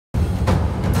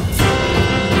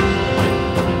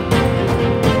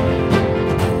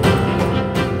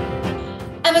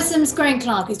London's Graham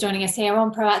Clarke is joining us here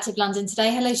on Proactive London today.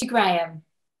 Hello to Graham.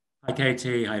 Hi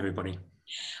Katie, hi everybody.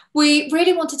 We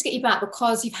really wanted to get you back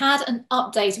because you've had an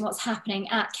update on what's happening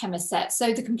at Khemisset.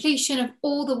 So the completion of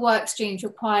all the work streams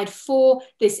required for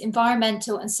this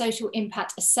environmental and social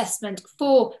impact assessment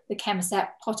for the Khemisset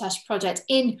potash project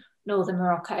in Northern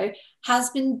Morocco has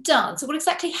been done. So what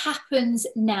exactly happens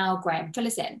now, Graham? Fill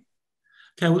us in.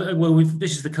 Okay, well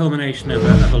this is the culmination of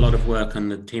a lot of work, and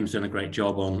the team's done a great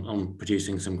job on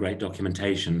producing some great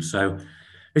documentation. So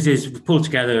we've pulled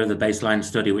together the baseline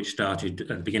study, which started at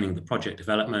the beginning of the project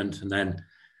development, and then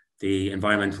the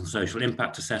environmental and social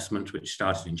impact assessment, which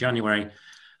started in January.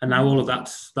 And now all of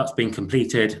that's been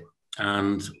completed,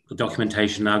 and the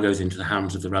documentation now goes into the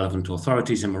hands of the relevant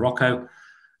authorities in Morocco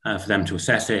for them to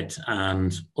assess it,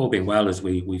 and all being well, as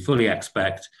we fully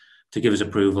expect, to give us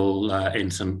approval in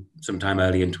sometime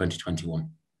early in 2021.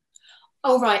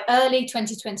 Oh, right, early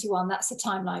 2021. That's the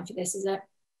timeline for this, is it?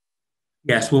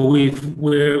 Yes, well, we've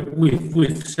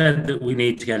said that we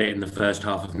need to get it in the first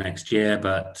half of next year,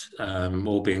 but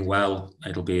all being well,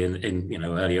 it'll be in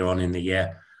earlier on in the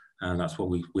year, and that's what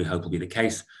we hope will be the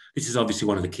case. This is obviously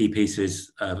one of the key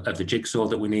pieces of the jigsaw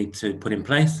that we need to put in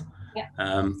place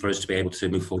for us to be able to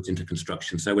move forward into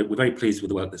construction. So we're very pleased with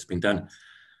the work that's been done.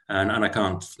 And I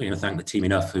can't thank the team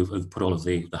enough who've put all of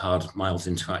the hard miles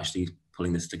into actually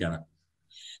pulling this together.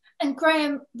 And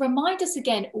Graham, remind us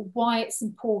again why it's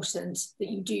important that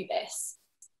you do this.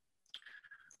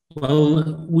 Well,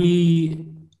 the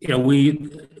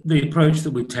approach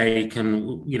that we take,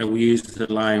 and we use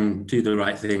the line "do the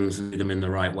right things and do them in the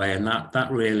right way," and that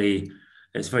really,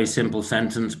 it's a very simple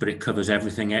sentence, but it covers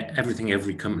everything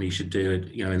every company should do.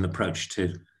 In the approach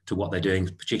to what they're doing,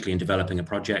 particularly in developing a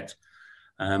project.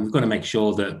 We've got to make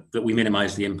sure that we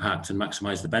minimise the impact and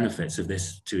maximise the benefits of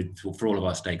this for all of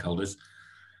our stakeholders,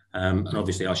 and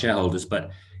obviously our shareholders.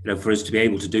 But for us to be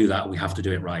able to do that, we have to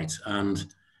do it right. And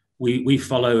we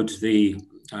followed the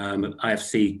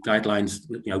IFC guidelines,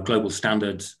 global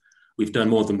standards. We've done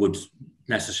more than would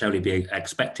necessarily be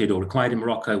expected or required in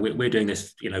Morocco. We're doing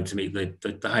this, to meet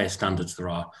the highest standards there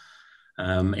are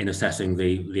in assessing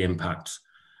the impacts.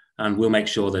 And we'll make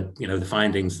sure that the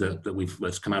findings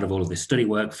that's come out of all of this study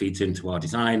work feeds into our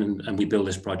design, and we build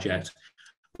this project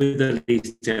with the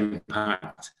least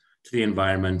impact to the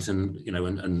environment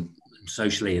and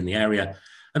socially in the area,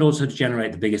 and also to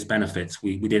generate the biggest benefits.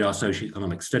 We did our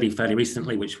socioeconomic study fairly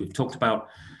recently, which we've talked about.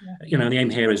 Yeah. The aim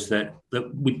here is that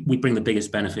we bring the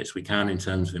biggest benefits we can in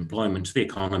terms of employment to the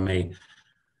economy.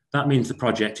 That means the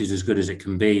project is as good as it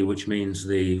can be, which means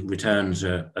the returns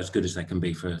are as good as they can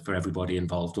be for everybody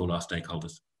involved, all our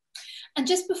stakeholders. And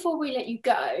just before we let you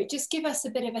go, just give us a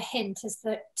bit of a hint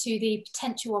to the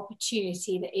potential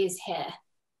opportunity that is here.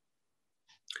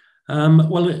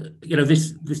 Well,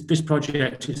 this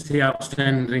project is the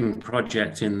outstanding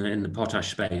project in the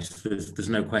potash space. There's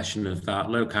no question of that.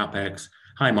 Low capex,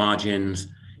 high margins.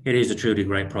 It is a truly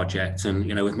great project, and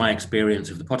with my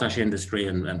experience of the potash industry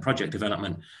and project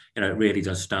development, it really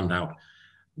does stand out.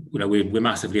 We're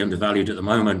massively undervalued at the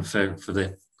moment for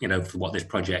what this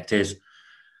project is,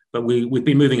 but we've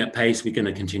been moving at pace. We're going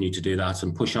to continue to do that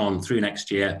and push on through next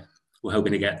year. We're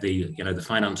hoping to get the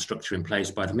finance structure in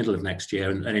place by the middle of next year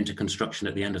and into construction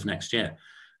at the end of next year.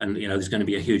 And there's going to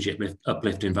be a huge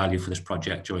uplift in value for this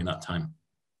project during that time.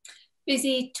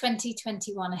 Busy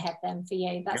 2021 ahead then for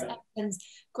you. That's Emmerson's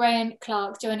Graham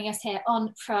Clarke joining us here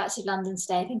on Proactive London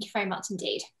today. Thank you very much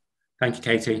indeed. Thank you,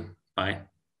 Katie. Bye.